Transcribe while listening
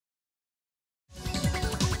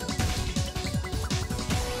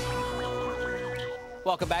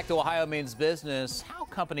Welcome back to Ohio Means Business. How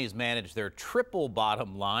companies manage their triple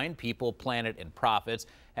bottom line, people, planet, and profits,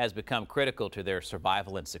 has become critical to their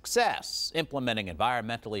survival and success. Implementing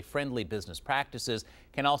environmentally friendly business practices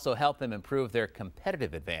can also help them improve their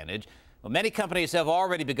competitive advantage. Well, many companies have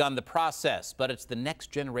already begun the process, but it's the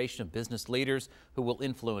next generation of business leaders who will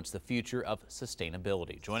influence the future of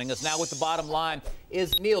sustainability. Joining us now with the bottom line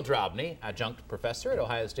is Neil Drobny, adjunct professor at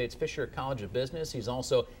Ohio State's Fisher College of Business. He's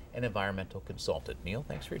also an environmental consultant. Neil,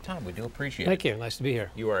 thanks for your time. We do appreciate it. Thank you. Nice to be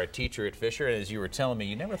here. You are a teacher at Fisher, and as you were telling me,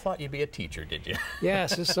 you never thought you'd be a teacher, did you?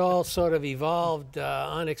 Yes, this all sort of evolved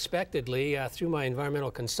unexpectedly through my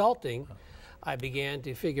environmental consulting. I began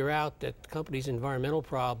to figure out that companies' environmental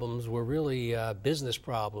problems were really business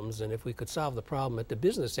problems, and if we could solve the problem at the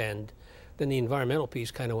business end, then the environmental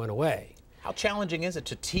piece kind of went away. How challenging is it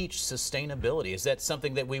to teach sustainability? Is that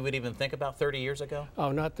something that we would even think about 30 years ago?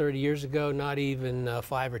 Oh, not 30 years ago, not even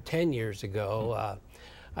 5 or 10 years ago.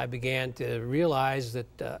 I began to realize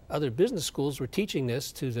that other business schools were teaching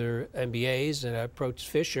this to their MBAs, and I approached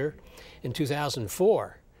Fisher in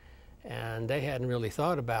 2004. And they hadn't really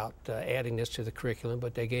thought about adding this to the curriculum,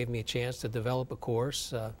 but they gave me a chance to develop a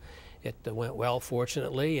course. It went well,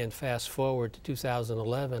 fortunately, and fast forward to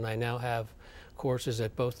 2011, I now have courses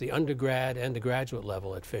at both the undergrad and the graduate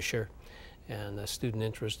level at Fisher, and the student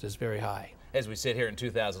interest is very high. As we sit here in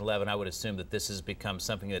 2011, I would assume that this has become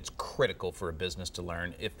something that's critical for a business to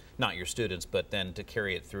learn, if not your students, but then to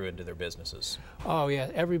carry it through into their businesses. Oh yeah,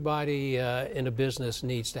 everybody in a business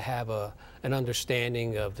needs to have an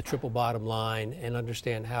understanding of the triple bottom line and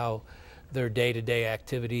understand how their day-to-day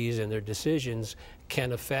activities and their decisions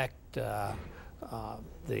can affect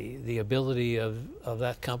the ability of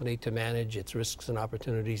that company to manage its risks and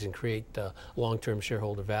opportunities and create long-term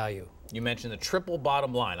shareholder value. You mentioned the triple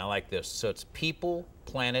bottom line. I like this. So it's people,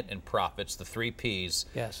 planet, and profits, the 3 Ps.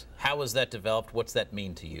 Yes. How was that developed? What's that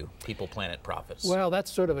mean to you, people, planet, profits? Well,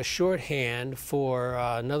 that's sort of a shorthand for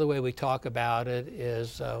another way we talk about it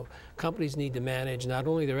is companies need to manage not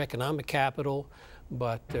only their economic capital,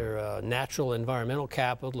 but their natural environmental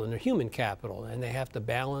capital and their human capital, and they have to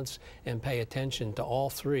balance and pay attention to all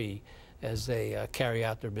 3 as they carry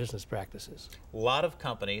out their business practices. A lot of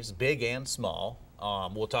companies, big and small,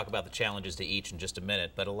 we'll talk about the challenges to each in just a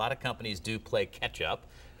minute, but a lot of companies do play catch up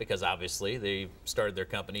because obviously they started their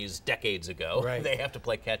companies decades ago. Right. They have to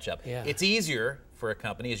play catch up. Yeah. It's easier for a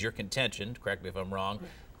company, is your contention, correct me if I'm wrong,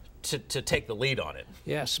 to take the lead on it.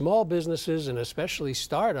 Yeah, small businesses and especially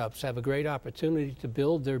startups have a great opportunity to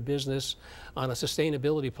build their business on a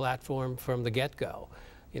sustainability platform from the get-go.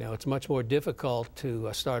 You know, it's much more difficult to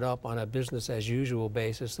start up on a business as usual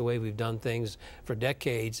basis, the way we've done things for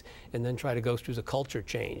decades, and then try to go through the culture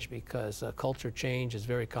change, because culture change is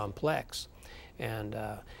very complex. And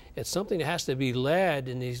it's something that has to be led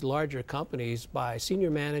in these larger companies by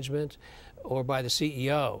senior management or by the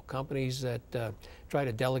CEO. Companies that try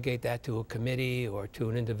to delegate that to a committee or to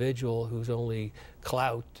an individual whose only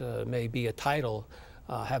clout may be a title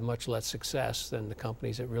have much less success than the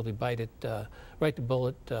companies that really bite the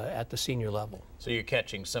bullet at the senior level. So you're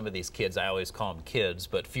catching some of these kids, I always call them kids,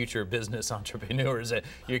 but future business entrepreneurs,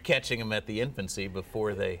 you're catching them at the infancy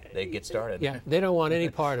before they get started. Yeah, they don't want any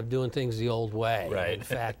part of doing things the old way. Right. In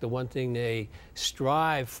fact, the one thing they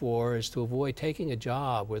strive for is to avoid taking a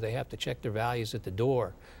job where they have to check their values at the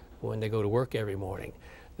door when they go to work every morning.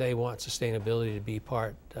 They want sustainability to be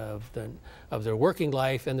part of their working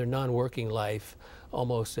life and their non-working life,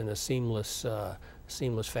 almost in a seamless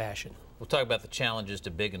fashion. We'll talk about the challenges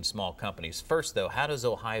to big and small companies. First, though, how does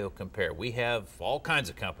Ohio compare? We have all kinds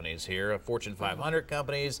of companies here, Fortune 500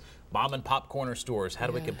 companies, mom and pop corner stores. How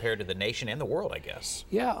do we compare to the nation and the world, I guess?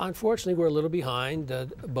 Yeah, unfortunately, we're a little behind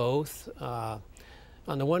both.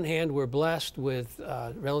 On the one hand, we're blessed with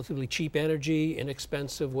relatively cheap energy,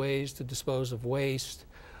 inexpensive ways to dispose of waste,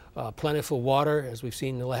 plentiful water, as we've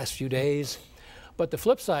seen in the last few days. But the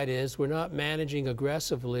flip side is we're not managing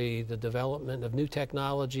aggressively the development of new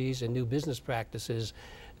technologies and new business practices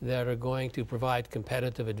that are going to provide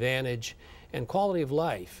competitive advantage and quality of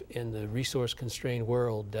life in the resource-constrained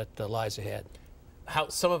world that lies ahead.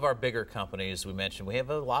 Some of our bigger companies, we mentioned, we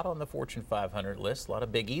have a lot on the Fortune 500 list, a lot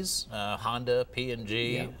of biggies, Honda,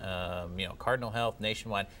 P&G, you know, Cardinal Health,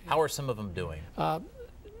 Nationwide. How are some of them doing?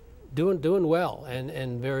 Doing well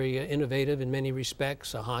and very innovative in many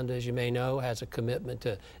respects. Honda, as you may know, has a commitment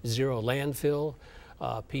to zero landfill.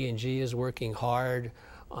 P&G is working hard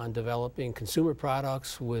on developing consumer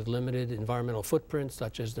products with limited environmental footprints,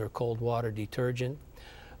 such as their cold water detergent.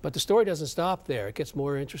 But the story doesn't stop there. It gets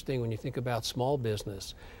more interesting when you think about small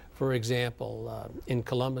business. For example, in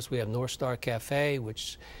Columbus we have North Star Cafe,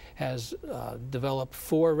 which has developed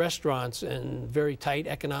 4 restaurants in very tight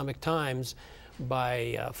economic times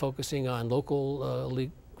by focusing on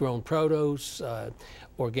locally grown produce,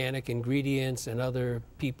 organic ingredients, and other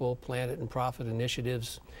people, planet, and profit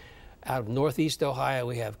initiatives. Out of Northeast Ohio,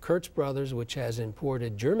 we have Kurtz Brothers, which has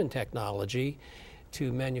imported German technology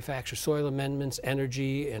to manufacture soil amendments,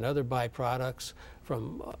 energy, and other byproducts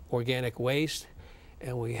from organic waste.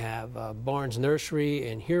 And we have Barnes Nursery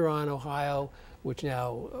in Huron, Ohio, which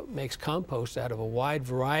now makes compost out of a wide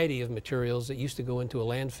variety of materials that used to go into a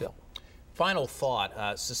landfill. Final thought,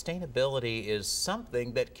 sustainability is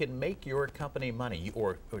something that can make your company money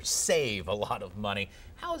or save a lot of money.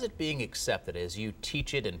 How is it being accepted as you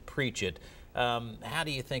teach it and preach it? How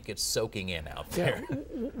do you think it's soaking in out there?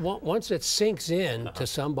 Yeah, once it sinks in to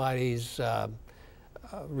somebody's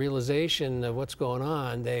realization of what's going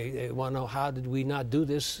on, they want to know, how did we not do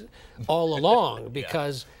this all along?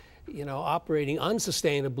 Because you know, operating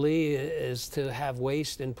unsustainably is to have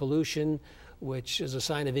waste and pollution, which is a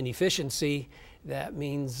sign of inefficiency. That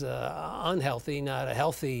means unhealthy, not a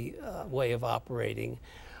healthy way of operating.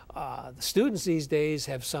 The students these days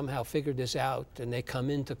have somehow figured this out, and they come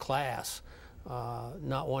into class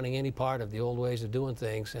not wanting any part of the old ways of doing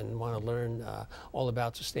things and want to learn all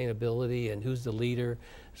about sustainability and who's the leader,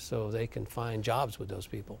 so they can find jobs with those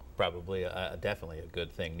people. Probably definitely a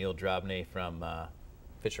good thing. Neil Drobny from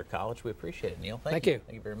Fisher College, we appreciate it, Neil. Thank you.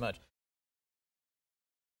 Thank you very much.